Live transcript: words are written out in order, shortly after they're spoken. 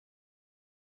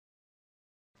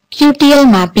QTL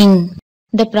mapping.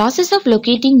 The process of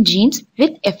locating genes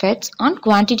with effects on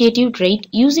quantitative trait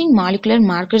using molecular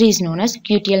marker is known as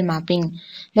QTL mapping.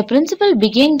 The principle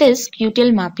behind this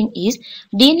QTL mapping is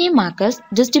DNA markers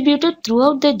distributed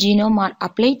throughout the genome are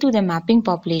applied to the mapping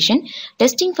population,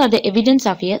 testing for the evidence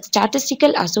of a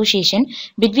statistical association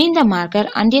between the marker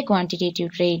and a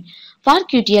quantitative trait. For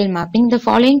QTL mapping, the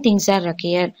following things are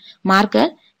required: marker,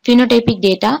 phenotypic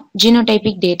data,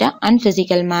 genotypic data, and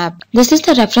physical map. This is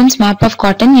the reference map of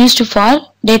cotton used for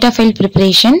data file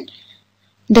preparation.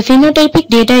 The phenotypic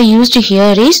data used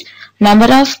here is number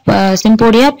of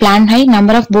symphodia, plant height,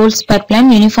 number of bolts per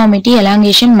plant, uniformity,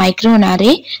 elongation,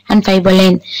 microarray, and fiber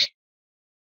length.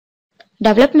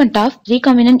 Development of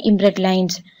recombinant inbred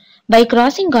lines. By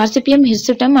crossing Gossypium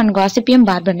hirsutum and Gossypium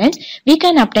barbarense, we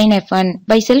can obtain F1.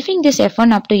 By selfing this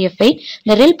F1 up to F8,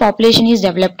 the real population is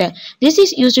developed. This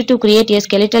is used to create a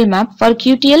skeletal map for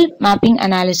QTL mapping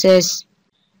analysis.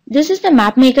 This is the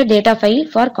mapmaker data file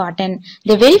for cotton.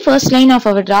 The very first line of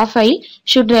our draw file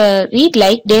should read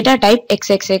like data type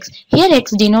XXX. Here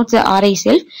X denotes the RI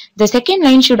self. The second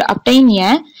line should obtain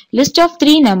a list of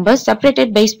 3 numbers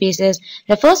separated by spaces.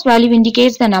 The first value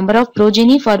indicates the number of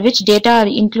progeny for which data are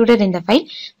included in the file.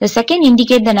 The second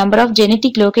indicates the number of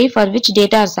genetic loci for which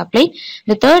data are supplied.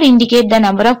 The third indicates the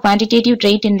number of quantitative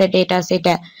trait in the data set.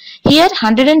 Here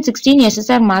 116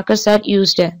 SSR markers are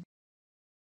used.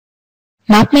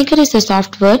 Mapmaker is a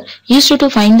software used to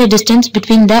find the distance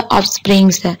between the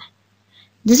offsprings.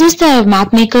 This is the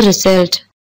Mapmaker result.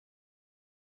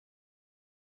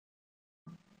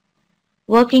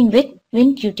 Working with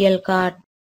WinQTL card.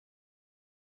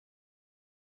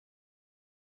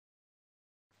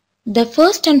 The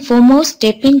first and foremost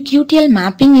step in QTL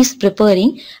mapping is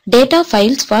preparing data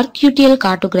files for QTL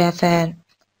cartographer.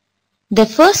 The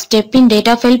first step in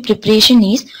data file preparation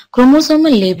is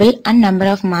chromosomal label and number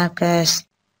of markers.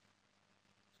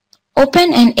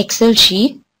 Open an Excel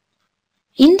sheet.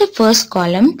 In the first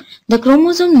column, the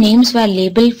chromosome names were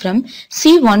labeled from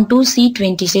C1 to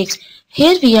C26.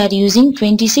 Here we are using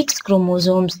 26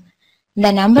 chromosomes.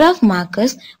 The number of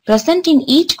markers present in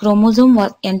each chromosome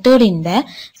was entered in the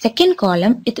second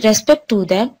column with respect to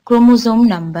the chromosome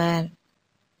number.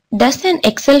 Thus an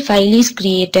Excel file is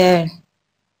created.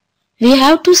 We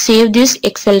have to save this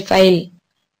Excel file.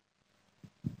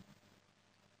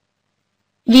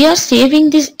 We are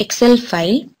saving this Excel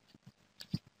file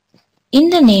in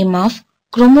the name of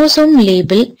chromosome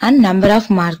label and number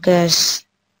of markers.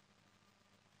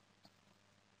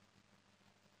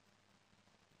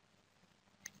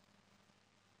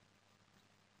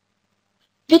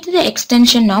 With the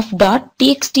extension of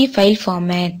 .txt file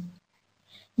format.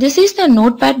 This is the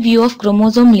notepad view of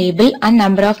chromosome label and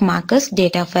number of markers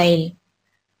data file.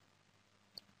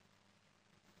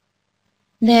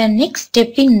 The next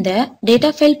step in the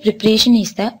data file preparation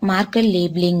is the marker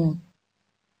labeling.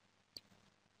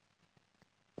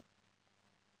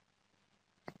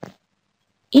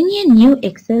 In a new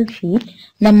Excel sheet,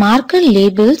 the marker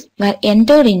labels were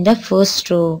entered in the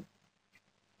first row.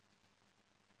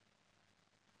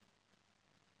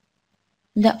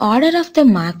 The order of the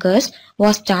markers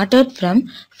was started from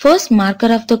first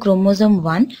marker of the chromosome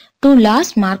 1 to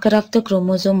last marker of the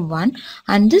chromosome 1,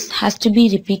 and this has to be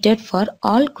repeated for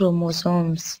all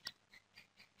chromosomes.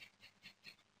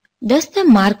 Thus the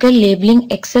marker labeling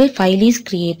Excel file is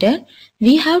created.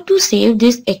 We have to save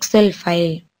this Excel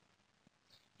file.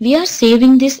 We are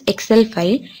saving this Excel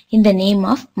file in the name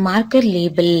of marker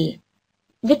label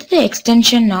with the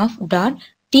extension of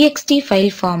 .txt file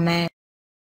format.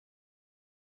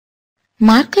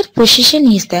 Marker position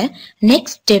is the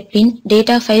next step in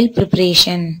data file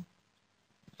preparation.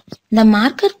 The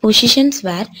marker positions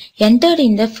were entered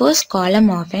in the first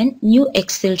column of a new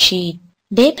Excel sheet.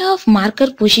 Data of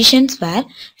marker positions were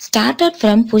started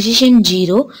from position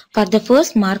 0 for the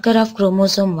first marker of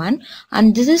chromosome 1,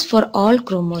 and this is for all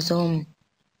chromosomes.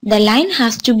 The line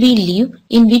has to be leave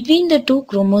in between the two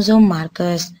chromosome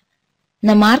markers.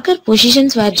 The marker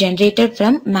positions were generated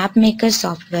from Mapmaker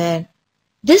software.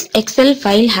 This Excel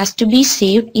file has to be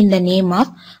saved in the name of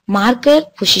marker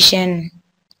position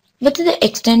with the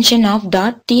extension of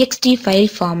 .txt file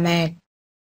format.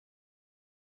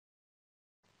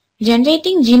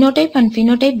 Generating genotype and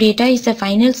phenotype data is the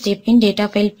final step in data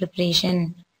file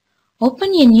preparation. Open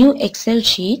a new Excel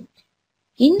sheet.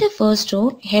 In the first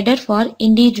row, header for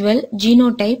individual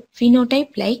genotype,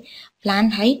 phenotype like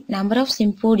plant height, number of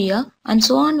symphodia, and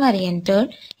so on were entered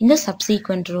in the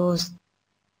subsequent rows.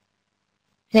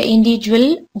 The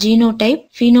individual genotype,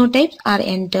 phenotypes are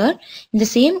entered in the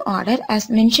same order as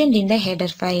mentioned in the header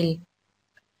file.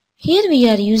 Here we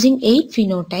are using 8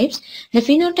 phenotypes. The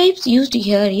phenotypes used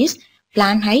here is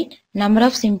plant height, number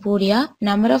of sympodia,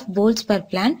 number of bolts per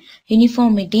plant,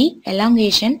 uniformity,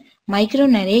 elongation,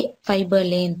 microarray, fiber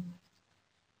length.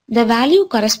 The value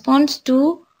corresponds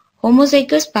to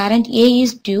homozygous parent A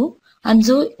is 2 and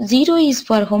 0 is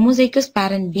for homozygous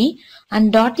parent B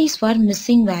and dot is for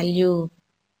missing value.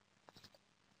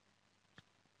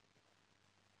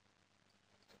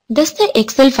 Thus the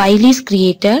Excel file is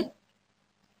created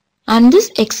and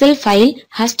this Excel file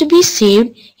has to be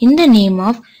saved in the name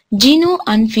of Geno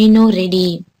and Pheno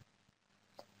Ready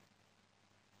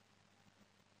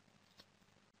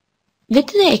with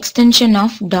the extension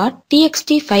of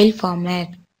 .txt file format.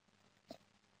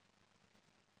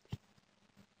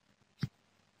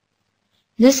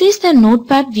 This is the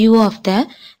notepad view of the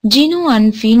Geno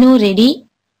and Pheno Ready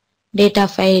data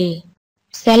file.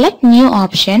 Select New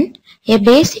option. A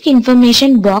basic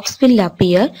information box will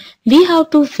appear. We have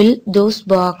to fill those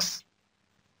boxes.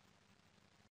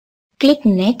 Click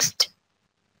Next.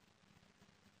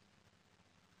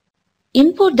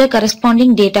 Import the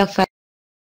corresponding data file.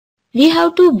 We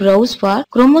have to browse for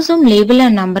chromosome label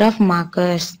and number of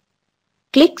markers.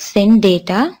 Click Send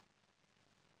Data.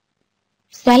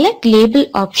 Select Label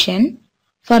option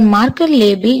for marker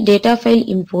label data file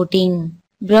importing.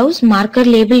 Browse marker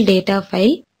label data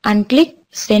file and click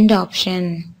Send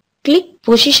option. Click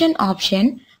Position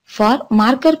option for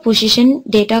marker position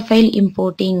data file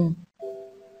importing.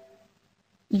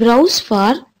 Browse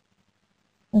for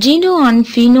Geno and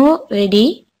Pheno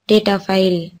Ready data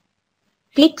file.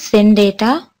 Click Send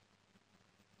Data.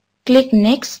 Click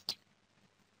Next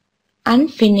and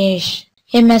Finish.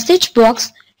 A message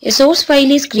box, a source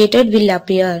file is created will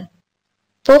appear.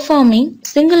 Performing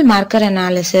single marker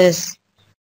analysis.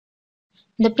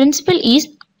 The principle is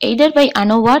either by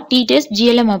ANOVA, t-test,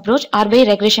 GLM approach or by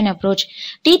regression approach.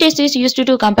 T-test is used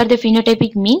to compare the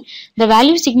phenotypic mean. The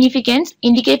value significance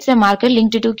indicates the marker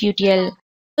linked to QTL.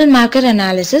 Marker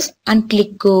analysis and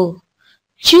click Go.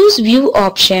 Choose View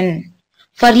option.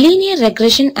 For linear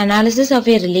regression analysis of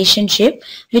a relationship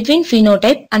between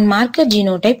phenotype and marker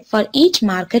genotype for each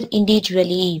marker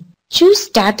individually. Choose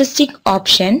Statistic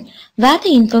option where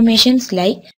the informations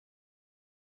like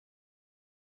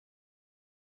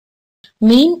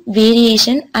mean,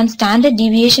 variation and standard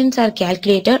deviations are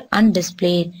calculated and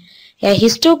displayed. A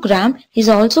histogram is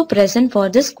also present for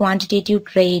this quantitative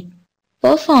trait.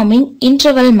 Performing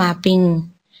interval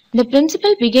mapping. The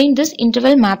principle behind this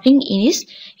interval mapping is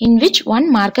in which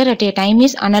one marker at a time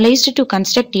is analyzed to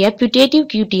construct a putative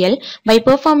QTL by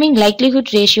performing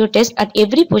likelihood ratio test at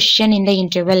every position in the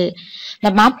interval.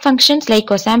 The map functions like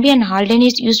Kosambi and Halden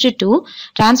is used to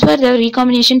transfer the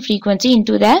recombination frequency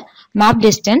into the map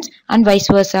distance and vice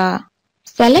versa.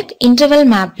 Select interval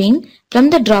mapping from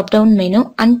the drop-down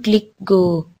menu and click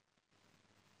Go.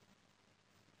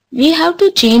 We have to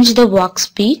change the walk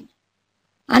speed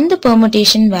and the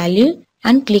permutation value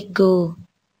and click Go.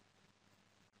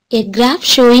 A graph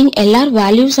showing LR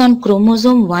values on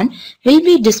chromosome 1 will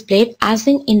be displayed as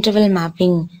in interval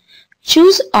mapping.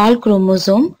 Choose all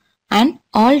chromosome and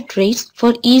all traits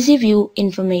for easy view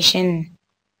information.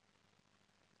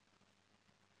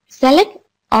 Select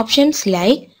options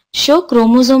like Show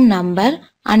chromosome number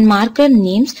and marker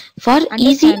names for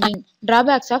easy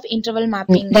drawbacks of interval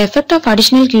mapping. The effect of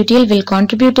additional QTL will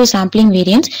contribute to sampling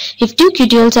variance. If two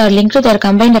QTLs are linked, their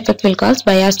combined effect will cause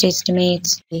biased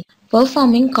estimates.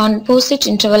 Performing composite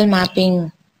interval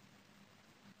mapping.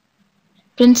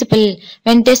 Principle.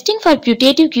 When testing for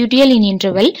putative QTL in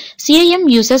interval,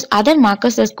 CIM uses other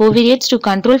markers as covariates to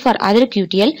control for other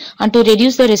QTL and to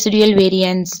reduce the residual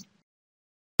variance.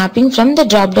 Mapping from the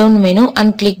drop-down menu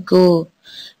and click Go.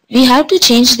 We have to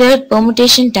change the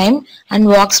permutation time and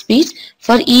walk speeds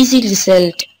for easy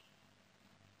result.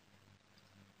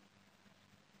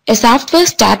 A software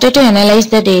started to analyze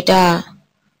the data.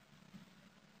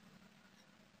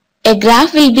 A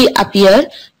graph will be appear.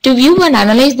 To view and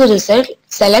analyze the result,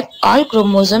 select all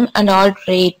chromosome and all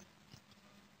trait.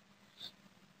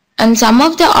 And some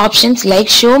of the options like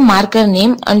show marker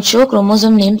name and show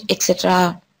chromosome names,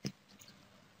 etc.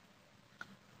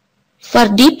 For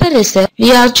deeper research,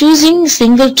 we are choosing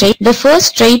single trait. The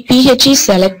first trait pH is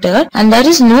selected and there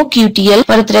is no QTL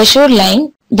for threshold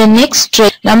line. The next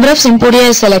trait number of sympodia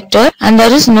is selected and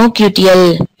there is no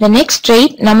QTL. The next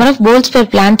trait number of bolts per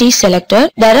plant is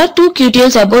selected. There are two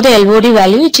QTLs above the LOD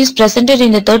value which is presented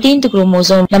in the 13th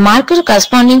chromosome. The marker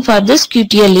corresponding for this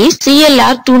QTL is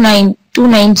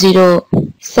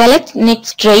CLR290. Select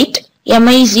next trait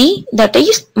MIZ, that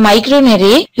is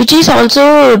microarray, which is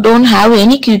also don't have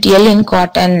any QTL in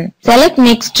cotton. Select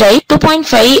next trait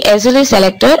 2.5 SLA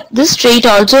selector. This trait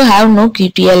also have no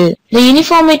QTL. The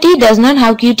uniformity does not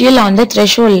have QTL on the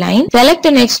threshold line. Select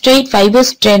the next trait fiber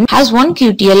strand has one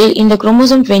QTL in the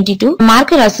chromosome 22. The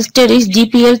marker assisted is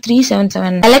GPL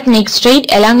 377. Select next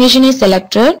trait elongation is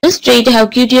selected. This trait have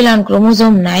QTL on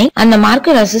chromosome 9 and the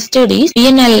marker assisted is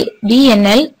DNL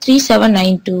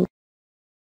 3792.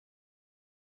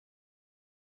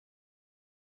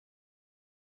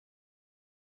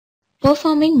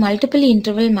 Performing multiple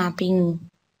interval mapping.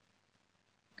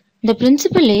 The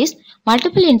principle is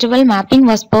multiple interval mapping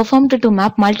was performed to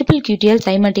map multiple QTL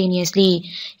simultaneously.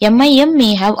 MIM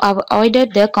may have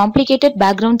avoided the complicated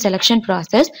background selection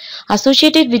process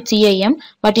associated with CIM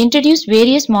but introduced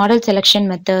various model selection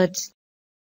methods.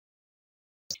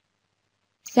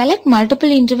 Select multiple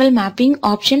interval mapping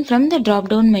option from the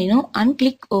drop-down menu and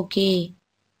click OK.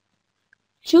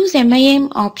 Choose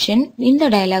MIM option in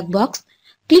the dialog box.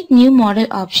 Click New Model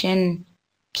option.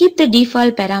 Keep the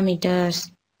default parameters.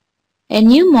 A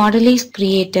new model is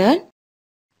created.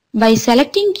 By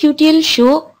selecting QTL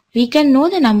Show, we can know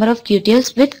the number of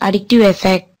QTLs with additive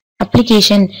effect.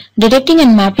 Application: detecting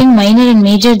and mapping minor and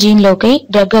major gene loci,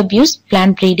 drug abuse,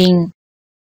 plant breeding.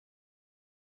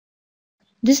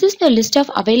 This is the list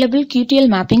of available QTL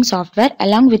mapping software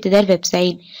along with their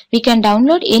website. We can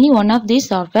download any one of these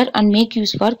software and make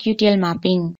use for QTL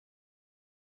mapping.